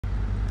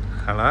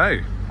Hello.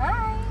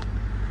 Hi.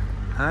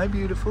 Hi,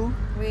 beautiful.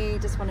 We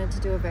just wanted to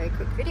do a very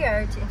quick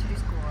video to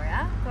introduce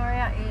Gloria.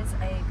 Gloria is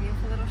a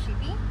beautiful little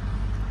sheepie,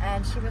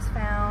 and she was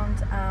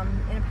found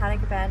in a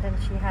paddock abandoned.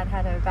 She had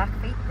her back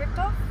feet ripped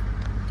off.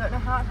 Don't know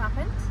how it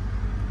happened,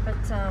 but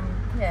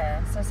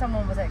yeah. So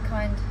someone was a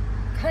kind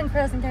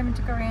person came in,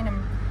 took her in,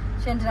 and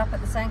she ended up at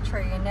the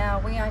sanctuary. And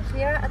now we are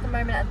here at the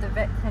moment at the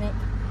vet clinic.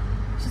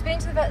 She's been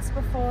to the vets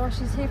before.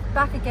 She's here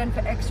back again for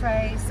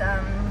x-rays.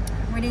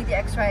 We need the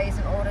x-rays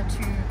in order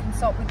to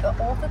consult with the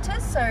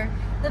orthotist. So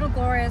little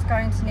Gloria is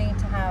going to need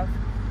to have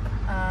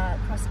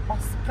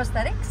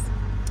prosthetics,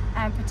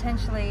 and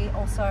potentially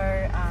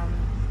also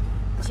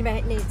she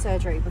may need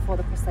surgery before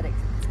the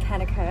prosthetics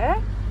can occur.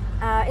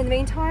 In the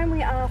meantime,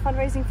 we are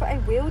fundraising for a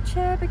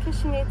wheelchair because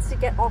she needs to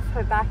get off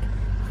her back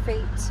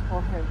feet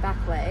or her back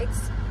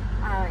legs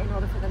in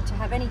order for them to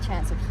have any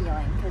chance of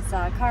healing, because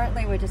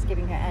currently we're just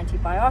giving her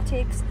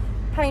antibiotics,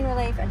 pain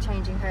relief, and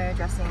changing her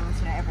dressings,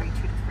 you know, every 2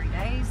 to 3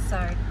 days.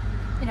 So,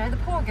 you know, the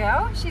poor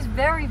girl, she's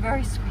very,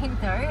 very sweet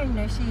though, and you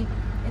know,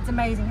 it's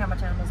amazing how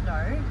much animals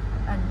know,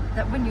 and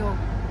that when you're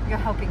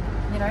helping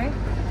them, you know,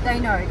 they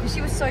know, because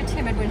she was so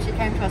timid when she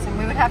came to us, and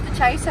we would have to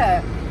chase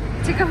her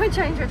to go and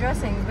change her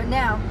dressings. But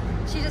now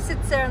she just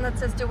sits there and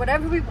lets us do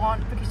whatever we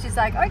want, because she's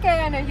like, okay,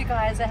 I know you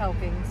guys are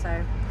helping.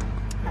 So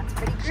that's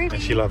pretty groovy.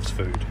 And she loves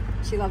food.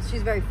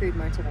 She's very food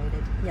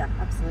motivated. Yeah,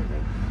 absolutely.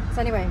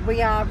 So anyway,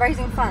 we are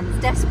raising funds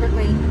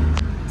desperately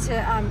to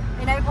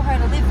enable her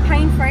to live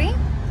pain-free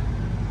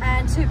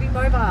and to be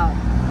mobile.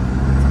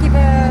 To give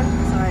her,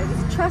 sorry,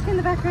 there's a truck in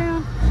the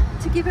background,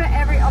 to give her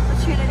every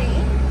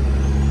opportunity,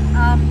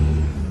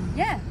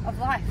 yeah, of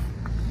life.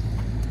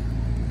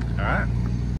 All right.